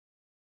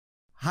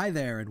Hi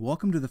there, and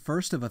welcome to the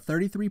first of a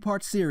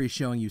 33-part series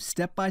showing you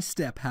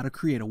step-by-step how to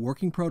create a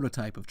working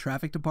prototype of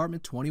Traffic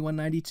Department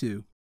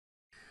 2192.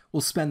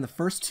 We'll spend the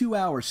first 2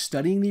 hours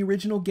studying the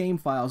original game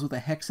files with a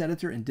hex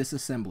editor and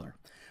disassembler.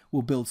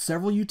 We'll build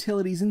several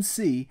utilities in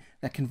C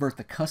that convert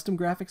the custom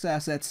graphics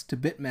assets to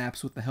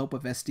bitmaps with the help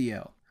of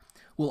SDL.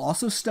 We'll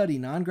also study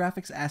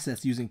non-graphics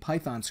assets using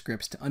Python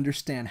scripts to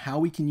understand how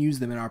we can use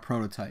them in our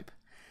prototype.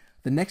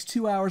 The next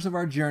 2 hours of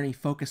our journey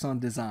focus on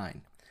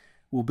design.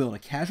 We'll build a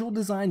casual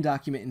design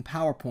document in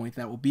PowerPoint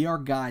that will be our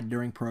guide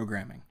during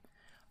programming.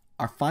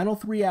 Our final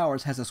 3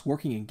 hours has us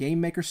working in Game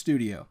Maker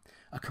Studio,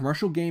 a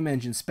commercial game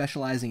engine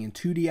specializing in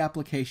 2D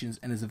applications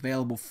and is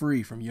available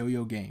free from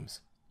Yo-Yo Games.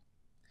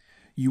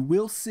 You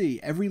will see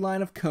every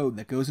line of code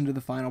that goes into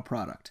the final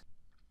product.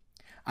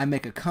 I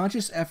make a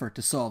conscious effort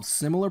to solve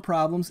similar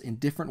problems in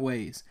different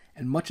ways,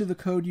 and much of the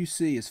code you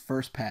see is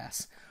first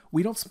pass.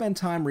 We don't spend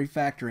time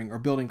refactoring or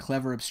building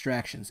clever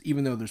abstractions,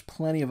 even though there's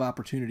plenty of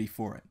opportunity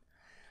for it.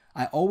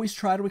 I always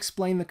try to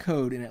explain the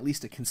code in at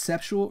least a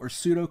conceptual or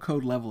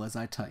pseudocode level as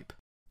I type,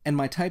 and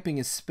my typing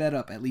is sped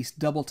up at least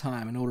double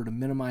time in order to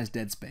minimize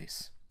dead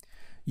space.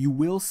 You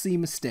will see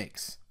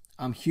mistakes.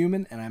 I'm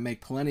human and I make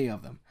plenty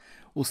of them.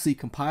 We'll see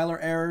compiler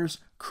errors,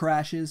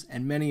 crashes,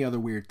 and many other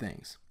weird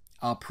things.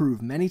 I'll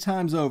prove many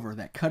times over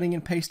that cutting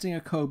and pasting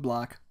a code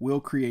block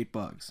will create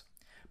bugs.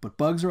 But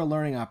bugs are a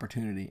learning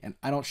opportunity, and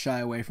I don't shy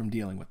away from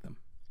dealing with them.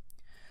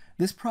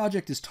 This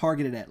project is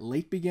targeted at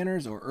late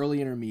beginners or early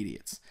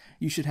intermediates.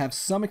 You should have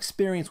some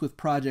experience with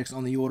projects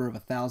on the order of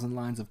 1,000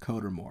 lines of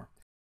code or more.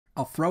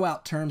 I'll throw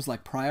out terms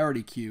like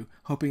priority queue,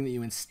 hoping that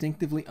you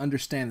instinctively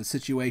understand the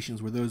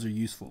situations where those are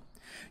useful.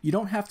 You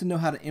don't have to know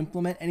how to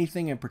implement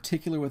anything in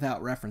particular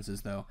without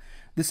references, though.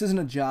 This isn't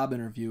a job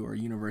interview or a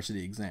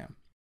university exam.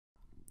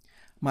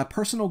 My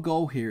personal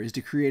goal here is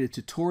to create a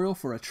tutorial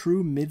for a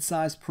true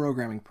mid-sized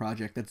programming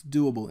project that's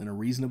doable in a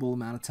reasonable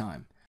amount of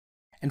time.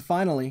 And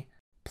finally,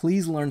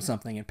 please learn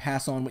something and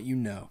pass on what you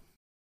know.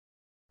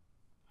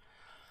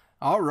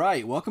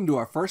 Alright, welcome to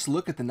our first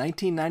look at the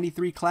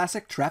 1993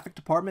 classic Traffic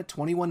Department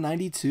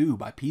 2192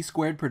 by P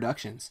Squared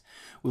Productions.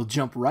 We'll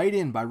jump right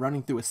in by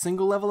running through a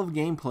single level of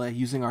gameplay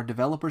using our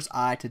developer's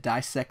eye to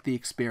dissect the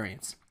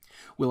experience.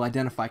 We'll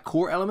identify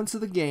core elements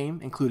of the game,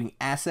 including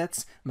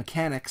assets,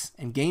 mechanics,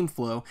 and game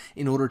flow,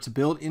 in order to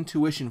build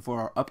intuition for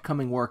our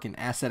upcoming work in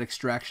asset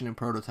extraction and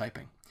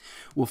prototyping.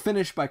 We'll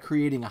finish by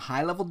creating a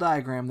high-level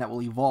diagram that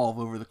will evolve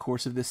over the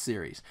course of this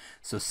series.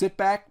 So sit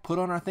back, put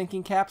on our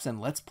thinking caps,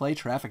 and let's play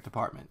Traffic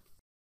Department.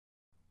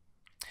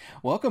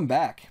 Welcome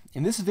back.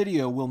 In this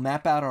video, we'll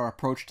map out our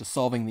approach to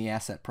solving the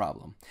asset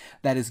problem.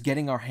 That is,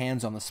 getting our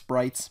hands on the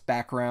sprites,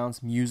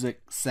 backgrounds,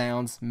 music,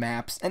 sounds,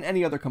 maps, and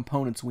any other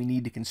components we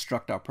need to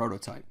construct our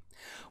prototype.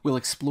 We'll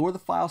explore the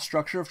file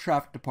structure of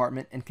Traffic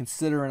Department and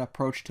consider an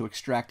approach to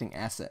extracting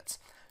assets.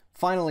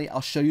 Finally,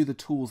 I'll show you the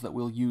tools that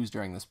we'll use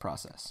during this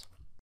process.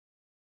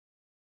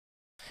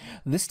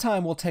 This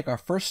time we'll take our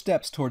first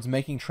steps towards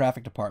making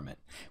Traffic Department.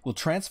 We'll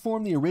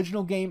transform the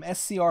original game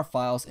SCR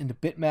files into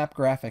bitmap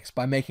graphics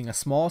by making a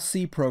small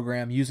C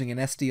program using an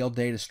SDL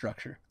data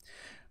structure.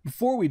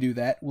 Before we do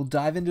that, we'll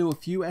dive into a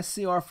few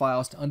SCR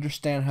files to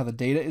understand how the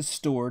data is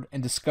stored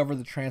and discover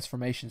the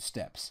transformation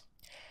steps.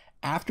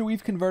 After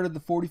we've converted the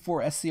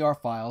 44 SCR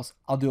files,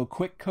 I'll do a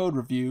quick code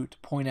review to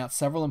point out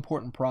several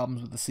important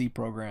problems with the C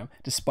program,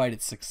 despite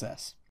its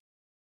success.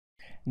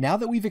 Now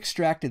that we've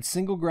extracted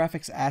single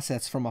graphics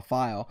assets from a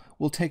file,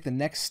 we'll take the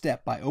next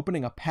step by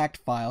opening a packed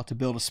file to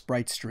build a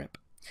sprite strip.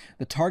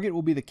 The target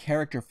will be the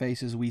character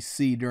faces we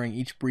see during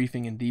each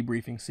briefing and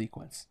debriefing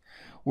sequence.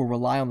 We'll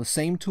rely on the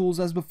same tools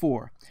as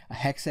before, a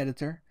hex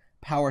editor,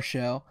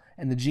 PowerShell,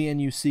 and the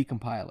GNU-C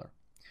compiler.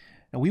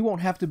 Now, we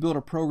won't have to build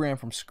a program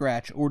from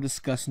scratch or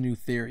discuss new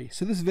theory,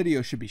 so this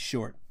video should be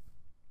short.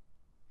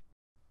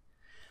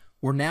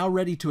 We're now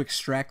ready to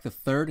extract the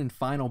third and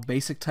final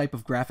basic type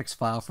of graphics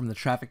file from the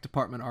Traffic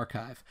Department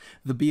archive,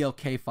 the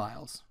BLK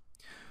files.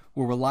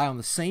 We'll rely on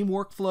the same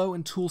workflow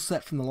and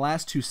toolset from the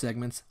last two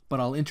segments, but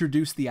I'll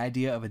introduce the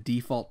idea of a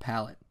default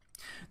palette.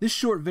 This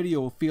short video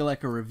will feel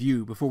like a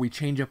review before we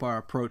change up our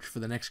approach for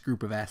the next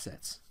group of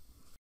assets.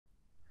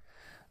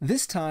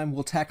 This time,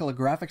 we'll tackle a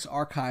graphics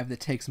archive that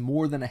takes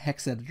more than a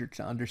hex editor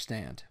to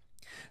understand.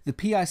 The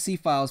PIC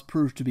files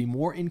proved to be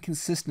more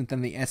inconsistent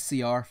than the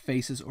SCR,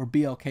 Faces, or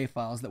BLK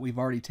files that we've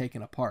already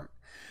taken apart.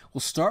 We'll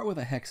start with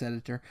a hex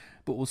editor,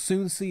 but we'll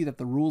soon see that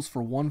the rules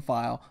for one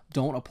file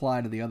don't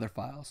apply to the other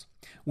files.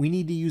 We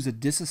need to use a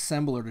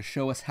disassembler to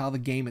show us how the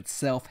game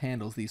itself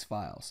handles these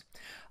files.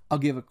 I'll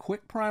give a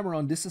quick primer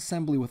on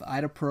disassembly with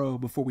IDA Pro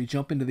before we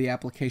jump into the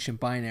application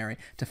binary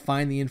to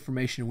find the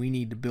information we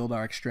need to build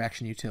our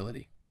extraction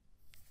utility.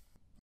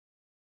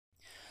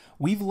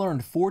 We've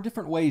learned 4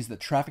 different ways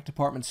that Traffic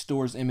Department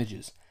stores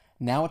images.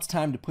 Now it's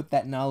time to put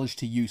that knowledge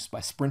to use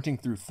by sprinting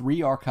through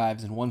 3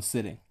 archives in one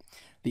sitting.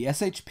 The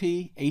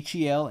SHP,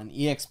 HEL, and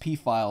EXP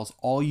files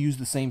all use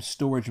the same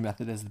storage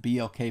method as the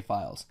BLK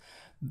files.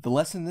 The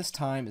lesson this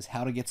time is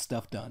how to get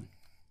stuff done.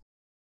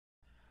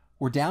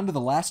 We're down to the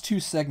last 2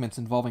 segments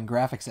involving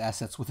graphics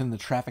assets within the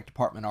Traffic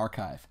Department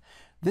archive.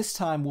 This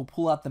time we'll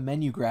pull out the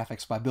menu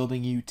graphics by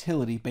building a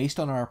utility based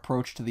on our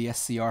approach to the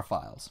SCR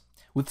files,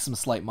 with some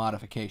slight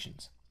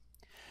modifications.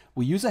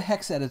 We'll use a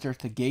hex editor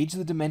to gauge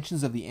the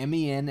dimensions of the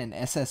MEN and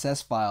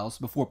SSS files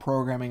before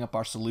programming up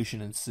our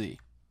solution in C.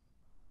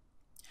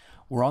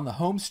 We're on the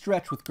home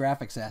stretch with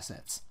graphics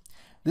assets.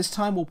 This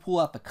time we'll pull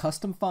out the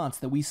custom fonts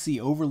that we see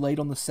overlaid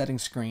on the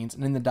settings screens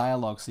and in the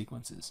dialog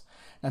sequences.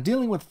 Now,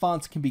 dealing with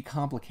fonts can be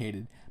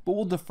complicated, but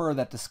we'll defer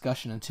that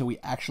discussion until we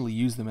actually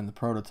use them in the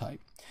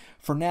prototype.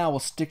 For now, we'll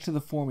stick to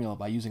the formula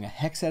by using a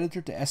hex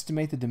editor to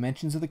estimate the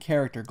dimensions of the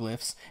character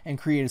glyphs and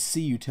create a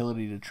C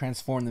utility to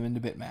transform them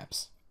into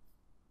bitmaps.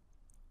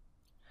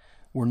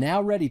 We're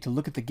now ready to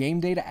look at the game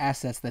data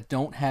assets that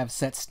don't have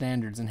set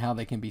standards and how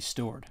they can be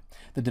stored.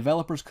 The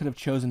developers could have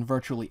chosen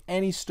virtually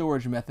any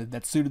storage method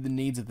that suited the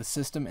needs of the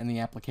system and the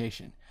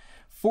application.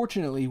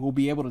 Fortunately, we'll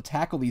be able to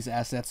tackle these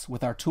assets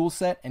with our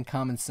toolset and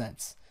common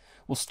sense.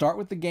 We'll start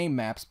with the game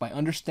maps by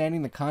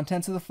understanding the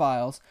contents of the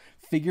files,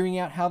 figuring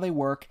out how they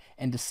work,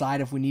 and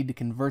decide if we need to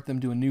convert them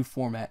to a new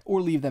format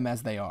or leave them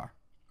as they are.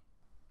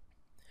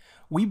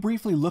 We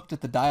briefly looked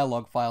at the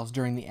dialog files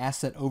during the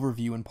asset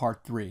overview in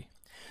Part 3.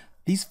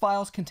 These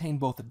files contain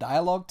both the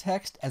dialog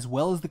text as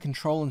well as the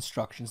control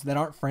instructions that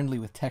aren't friendly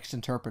with text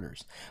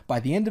interpreters. By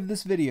the end of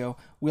this video,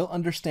 we'll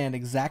understand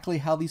exactly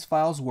how these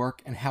files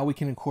work and how we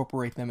can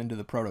incorporate them into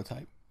the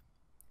prototype.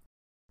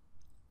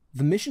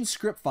 The mission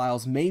script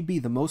files may be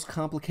the most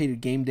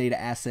complicated game data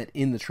asset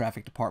in the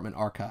Traffic Department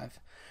archive.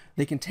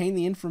 They contain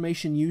the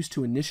information used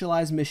to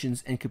initialize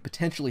missions and could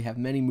potentially have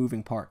many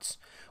moving parts.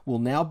 We'll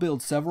now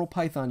build several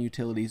Python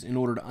utilities in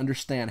order to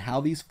understand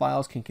how these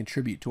files can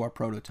contribute to our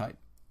prototype.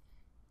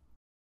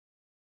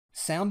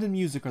 Sound and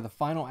music are the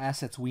final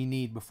assets we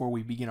need before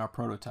we begin our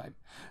prototype.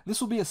 This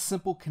will be a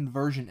simple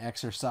conversion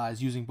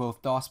exercise using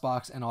both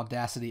DOSBox and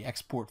Audacity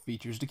export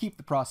features to keep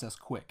the process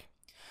quick.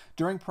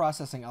 During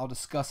processing, I'll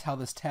discuss how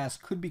this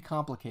task could be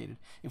complicated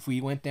if we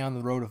went down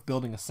the road of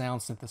building a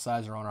sound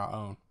synthesizer on our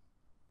own.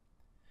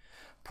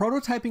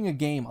 Prototyping a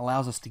game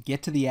allows us to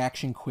get to the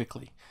action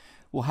quickly.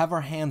 We'll have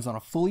our hands on a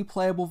fully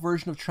playable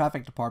version of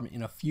Traffic Department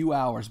in a few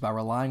hours by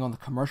relying on the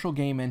commercial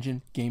game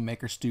engine,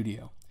 GameMaker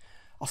Studio.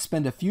 I'll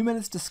spend a few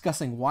minutes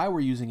discussing why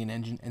we're using an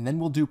engine, and then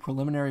we'll do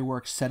preliminary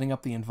work setting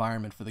up the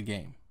environment for the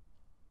game.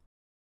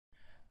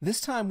 This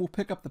time we'll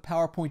pick up the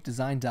PowerPoint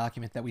design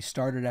document that we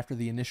started after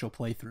the initial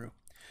playthrough.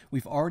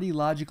 We've already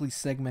logically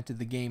segmented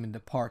the game into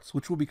parts,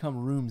 which will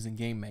become rooms in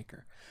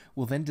GameMaker.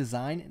 We'll then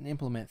design and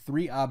implement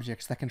 3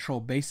 objects that control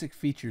basic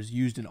features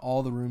used in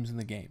all the rooms in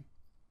the game.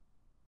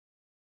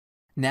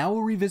 Now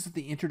we'll revisit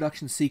the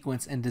introduction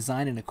sequence and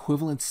design an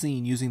equivalent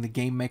scene using the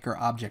GameMaker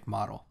object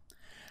model.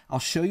 I'll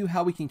show you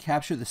how we can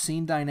capture the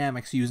scene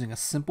dynamics using a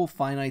simple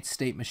finite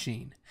state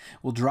machine.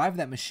 We'll drive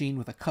that machine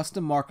with a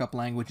custom markup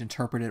language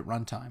interpreted at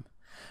runtime.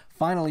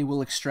 Finally,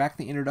 we'll extract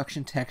the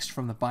introduction text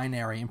from the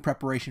binary in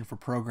preparation for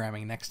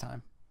programming next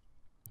time.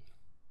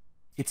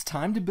 It's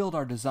time to build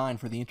our design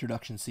for the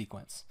introduction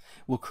sequence.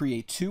 We'll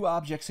create 2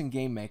 objects in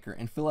GameMaker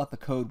and fill out the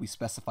code we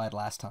specified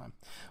last time.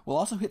 We'll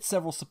also hit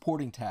several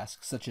supporting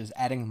tasks, such as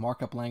adding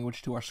markup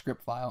language to our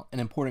script file and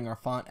importing our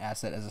font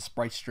asset as a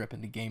sprite strip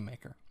into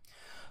GameMaker.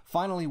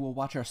 Finally, we'll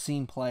watch our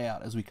scene play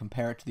out as we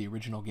compare it to the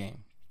original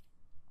game.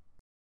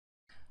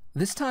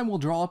 This time we'll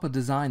draw up a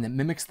design that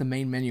mimics the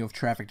main menu of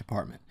Traffic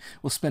Department.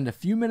 We'll spend a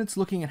few minutes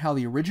looking at how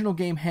the original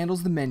game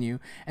handles the menu,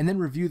 and then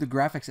review the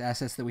graphics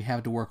assets that we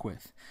have to work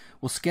with.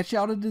 We'll sketch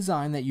out a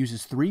design that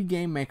uses 3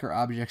 GameMaker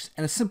objects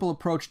and a simple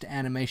approach to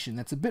animation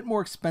that's a bit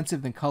more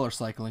expensive than color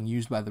cycling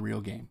used by the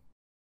real game.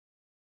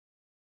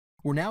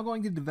 We're now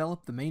going to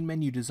develop the main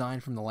menu design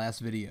from the last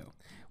video.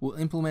 We'll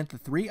implement the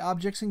 3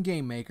 objects in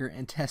GameMaker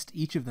and test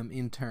each of them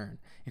in turn.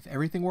 If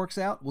everything works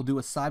out, we'll do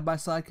a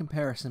side-by-side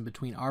comparison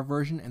between our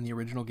version and the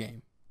original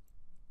game.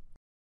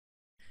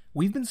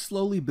 We've been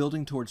slowly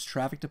building towards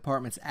Traffic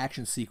Department's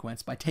action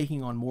sequence by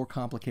taking on more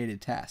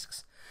complicated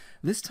tasks.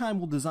 This time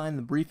we'll design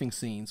the briefing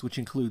scenes, which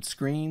include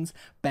screens,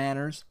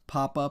 banners,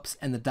 pop-ups,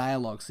 and the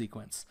dialogue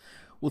sequence.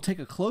 We'll take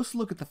a close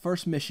look at the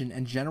first mission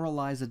and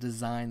generalize a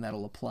design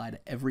that'll apply to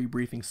every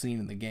briefing scene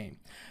in the game.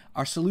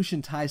 Our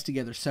solution ties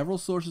together several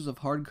sources of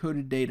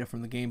hard-coded data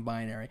from the game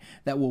binary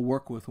that we'll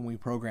work with when we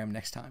program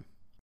next time.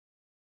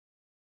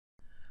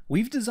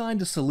 We've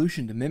designed a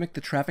solution to mimic the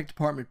Traffic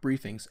Department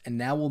briefings, and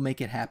now we'll make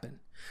it happen.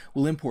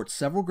 We'll import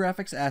several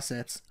graphics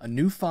assets, a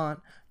new font,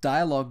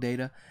 dialogue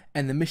data,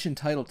 and the mission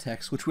title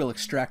text, which we'll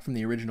extract from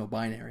the original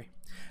binary.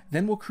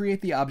 Then we'll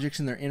create the objects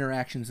and their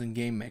interactions in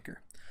GameMaker.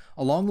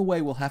 Along the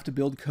way, we'll have to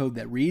build code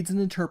that reads and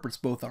interprets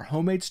both our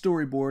homemade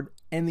storyboard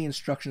and the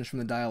instructions from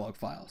the dialogue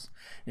files.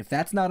 If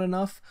that's not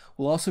enough,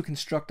 we'll also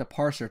construct a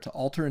parser to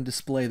alter and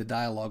display the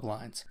dialogue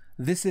lines.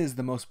 This is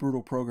the most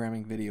brutal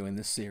programming video in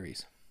this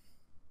series.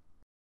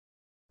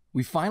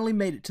 We finally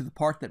made it to the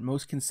part that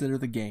most consider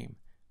the game,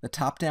 the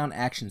top-down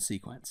action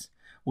sequence.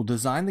 We'll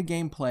design the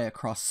gameplay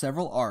across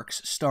several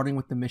arcs, starting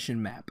with the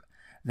mission map.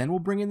 Then we'll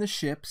bring in the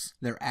ships,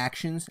 their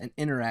actions and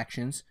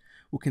interactions.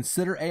 We'll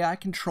consider AI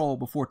control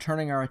before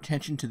turning our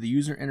attention to the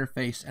user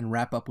interface and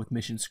wrap up with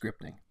mission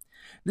scripting.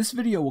 This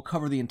video will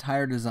cover the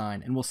entire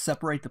design and will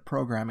separate the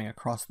programming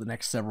across the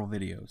next several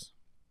videos.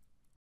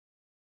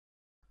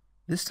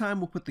 This time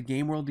we'll put the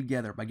game world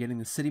together by getting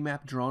the city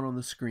map drawn on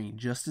the screen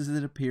just as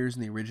it appears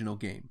in the original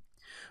game.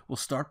 We'll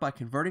start by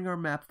converting our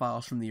map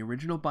files from the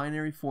original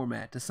binary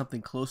format to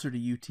something closer to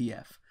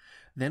UTF.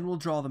 Then we'll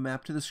draw the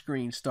map to the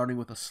screen, starting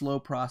with a slow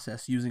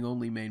process using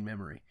only main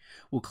memory.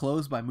 We'll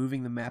close by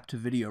moving the map to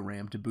video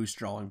RAM to boost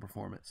drawing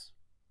performance.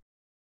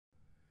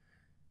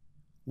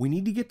 We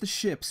need to get the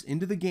ships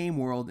into the game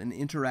world and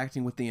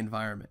interacting with the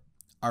environment.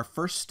 Our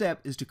first step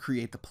is to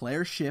create the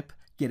player ship,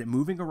 get it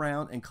moving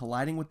around and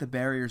colliding with the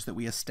barriers that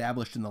we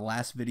established in the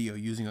last video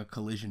using a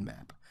collision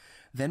map.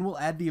 Then we'll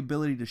add the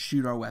ability to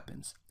shoot our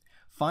weapons.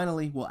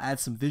 Finally, we'll add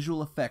some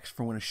visual effects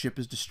for when a ship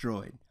is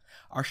destroyed.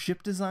 Our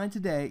ship design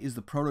today is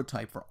the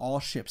prototype for all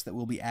ships that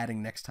we'll be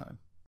adding next time.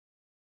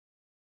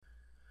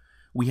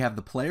 We have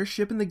the player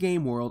ship in the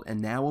game world,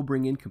 and now we'll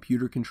bring in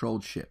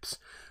computer-controlled ships.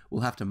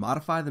 We'll have to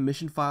modify the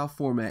mission file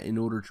format in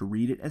order to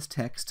read it as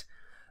text.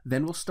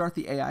 Then we'll start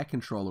the AI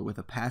controller with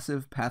a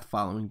passive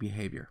path-following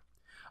behavior.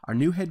 Our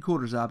new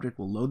headquarters object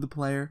will load the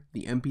player,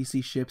 the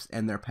NPC ships,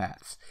 and their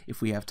paths.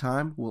 If we have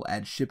time, we'll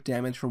add ship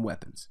damage from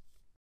weapons.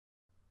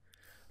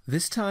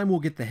 This time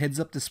we'll get the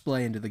heads-up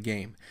display into the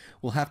game.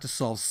 We'll have to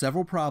solve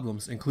several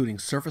problems, including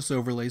surface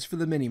overlays for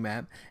the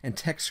minimap and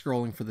text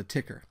scrolling for the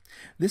ticker.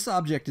 This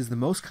object is the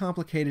most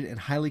complicated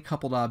and highly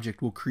coupled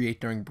object we'll create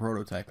during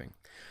prototyping.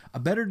 A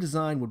better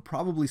design would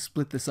probably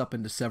split this up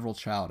into several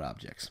child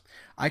objects.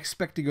 I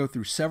expect to go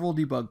through several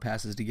debug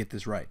passes to get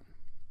this right.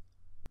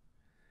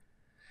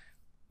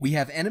 We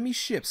have enemy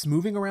ships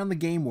moving around the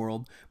game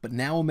world, but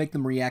now we'll make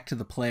them react to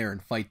the player and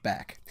fight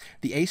back.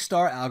 The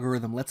A-star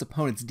algorithm lets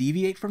opponents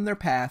deviate from their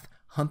path,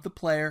 hunt the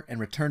player, and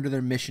return to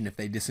their mission if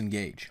they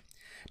disengage.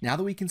 Now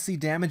that we can see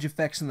damage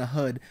effects in the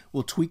HUD,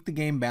 we'll tweak the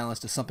game balance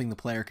to something the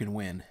player can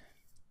win.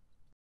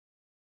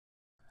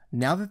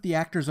 Now that the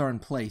actors are in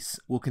place,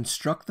 we'll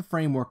construct the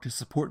framework to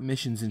support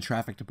missions in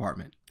Traffic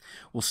Department.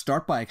 We'll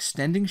start by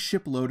extending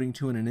ship loading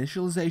to an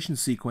initialization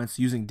sequence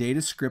using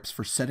data scripts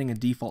for setting a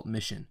default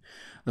mission.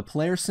 The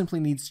player simply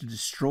needs to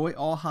destroy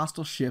all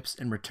hostile ships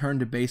and return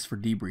to base for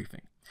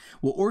debriefing.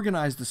 We'll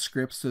organize the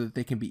scripts so that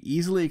they can be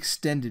easily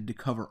extended to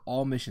cover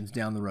all missions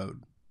down the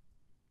road.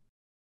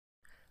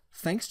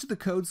 Thanks to the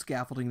code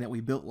scaffolding that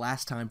we built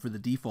last time for the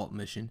default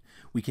mission,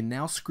 we can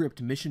now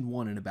script mission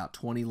 1 in about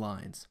 20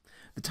 lines.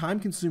 The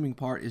time-consuming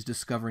part is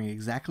discovering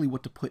exactly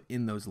what to put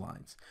in those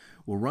lines.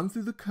 We'll run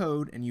through the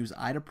code and use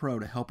IDA Pro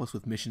to help us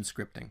with mission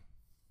scripting.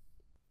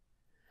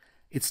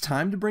 It's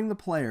time to bring the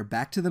player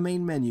back to the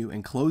main menu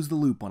and close the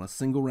loop on a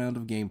single round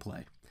of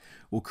gameplay.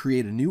 We'll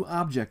create a new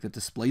object that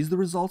displays the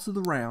results of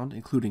the round,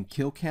 including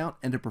kill count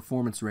and a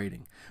performance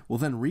rating. We'll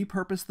then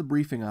repurpose the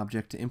briefing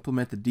object to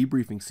implement the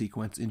debriefing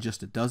sequence in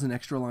just a dozen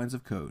extra lines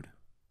of code.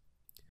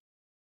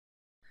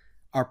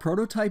 Our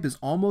prototype is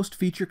almost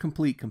feature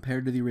complete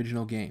compared to the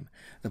original game.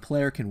 The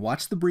player can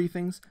watch the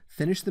briefings,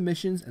 finish the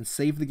missions, and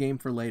save the game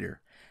for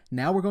later.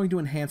 Now we're going to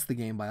enhance the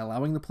game by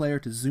allowing the player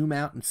to zoom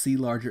out and see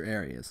larger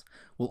areas.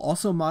 We'll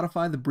also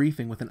modify the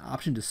briefing with an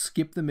option to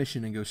skip the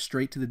mission and go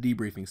straight to the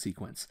debriefing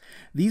sequence.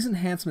 These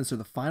enhancements are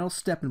the final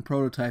step in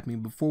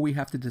prototyping before we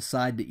have to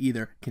decide to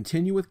either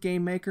continue with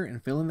GameMaker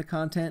and fill in the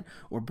content,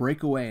 or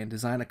break away and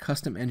design a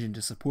custom engine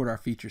to support our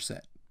feature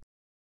set.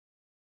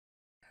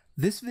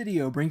 This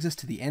video brings us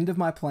to the end of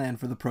my plan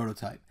for the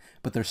prototype,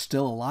 but there's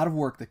still a lot of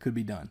work that could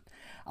be done.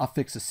 I'll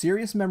fix a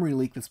serious memory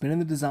leak that's been in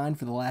the design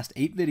for the last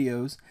 8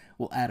 videos,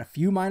 we'll add a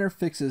few minor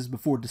fixes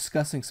before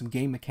discussing some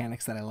game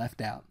mechanics that I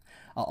left out.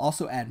 I'll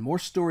also add more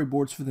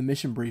storyboards for the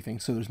mission briefing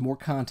so there's more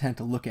content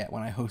to look at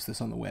when I host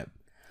this on the web.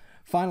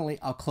 Finally,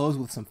 I'll close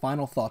with some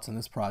final thoughts on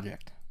this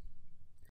project.